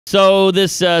So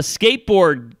this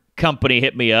skateboard company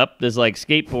hit me up. There's like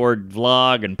skateboard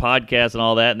vlog and podcast and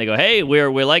all that. And they go, hey,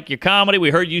 we like your comedy.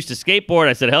 We heard you used to skateboard.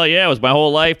 I said, hell yeah, it was my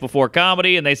whole life before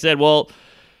comedy. And they said, well,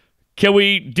 can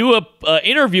we do a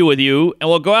interview with you and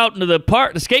we'll go out into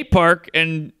the skate park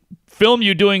and film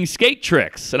you doing skate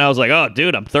tricks? And I was like, oh,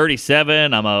 dude, I'm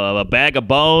 37. I'm a bag of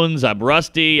bones. I'm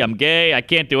rusty. I'm gay. I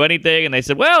can't do anything. And they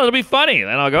said, well, it'll be funny.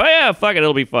 And I'll go, yeah, fuck it.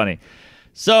 It'll be funny.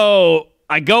 So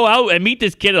I go out and meet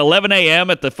this kid at 11 a.m.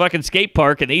 at the fucking skate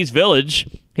park in East Village.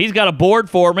 He's got a board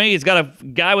for me. He's got a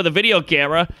guy with a video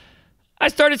camera. I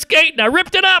started skating. I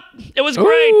ripped it up. It was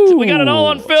great. Ooh. We got it all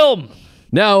on film.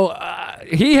 Now,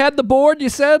 he had the board, you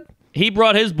said? He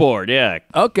brought his board, yeah.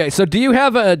 Okay, so do you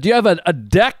have a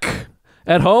deck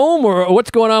at home, or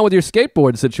what's going on with your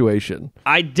skateboard situation?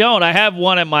 I don't. I have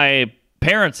one at my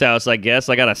parents' house, I guess.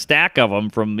 I got a stack of them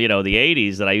from, the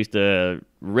 80s that I used to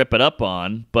rip it up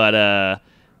on. But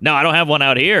no, I don't have one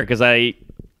out here because I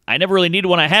never really needed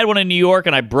one. I had one in New York,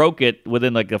 and I broke it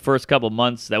within like the first couple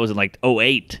months. That was in like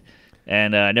 '08,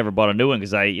 and I never bought a new one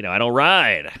because I don't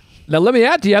ride. Now, let me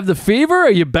ask, do you have the fever?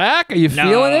 Are you back? Are you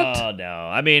feeling it? No.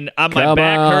 I mean, my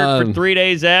back hurt for 3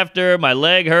 days after. My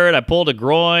leg hurt. I pulled a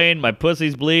groin. My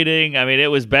pussy's bleeding. I mean, it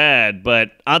was bad.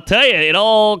 But I'll tell you, it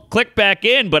all clicked back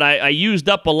in. But I used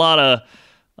up a lot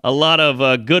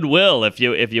of goodwill, if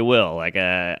you will. Like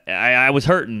I was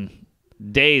hurting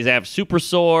days after, super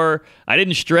sore. I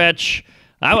didn't stretch.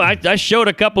 I showed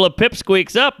a couple of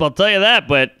pipsqueaks up, I'll tell you that.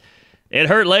 But it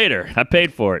hurt later. I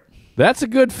paid for it. That's a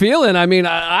good feeling. I mean,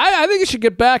 I think you should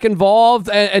get back involved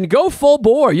and go full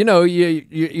bore.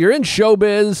 You're in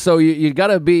showbiz, so you got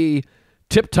to be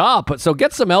tip-top. So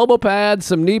get some elbow pads,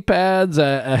 some knee pads,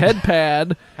 a head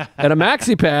pad, and a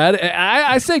maxi pad.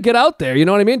 I say get out there, you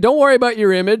know what I mean? Don't worry about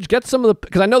your image. Get some of the,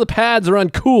 because I know the pads are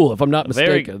uncool, if I'm not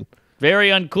mistaken. Very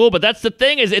uncool, but that's the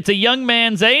thing, is it's a young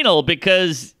man's anal,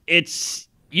 because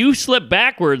you slip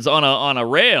backwards on a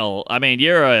rail, I mean,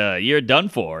 you're done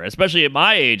for. Especially at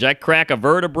my age, I crack a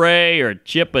vertebrae or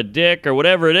chip a dick or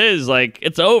whatever it is, like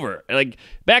it's over. Like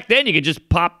back then, you could just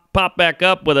pop back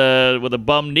up with a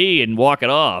bum knee and walk it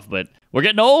off. But we're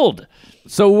getting old.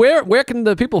 So where can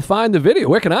the people find the video?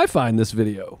 Where can I find this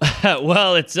video?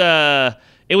 Well,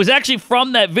 it was actually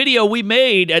from that video we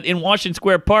made in Washington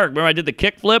Square Park. Remember I did the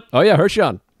kickflip? Oh yeah,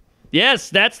 Hershon. Yes,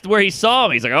 that's where he saw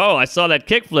me. He's like, oh, I saw that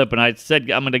kickflip, and I said,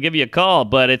 I'm going to give you a call,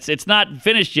 but it's not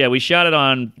finished yet. We shot it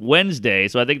on Wednesday,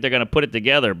 so I think they're going to put it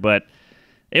together. But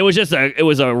it was just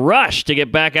a rush to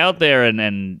get back out there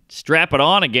and strap it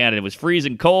on again. It was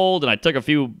freezing cold, and I took a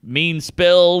few mean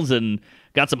spills and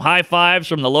got some high fives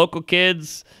from the local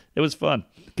kids. It was fun.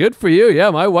 Good for you.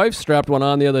 Yeah, my wife strapped one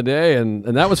on the other day, and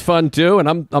that was fun too,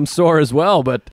 and I'm sore as well. But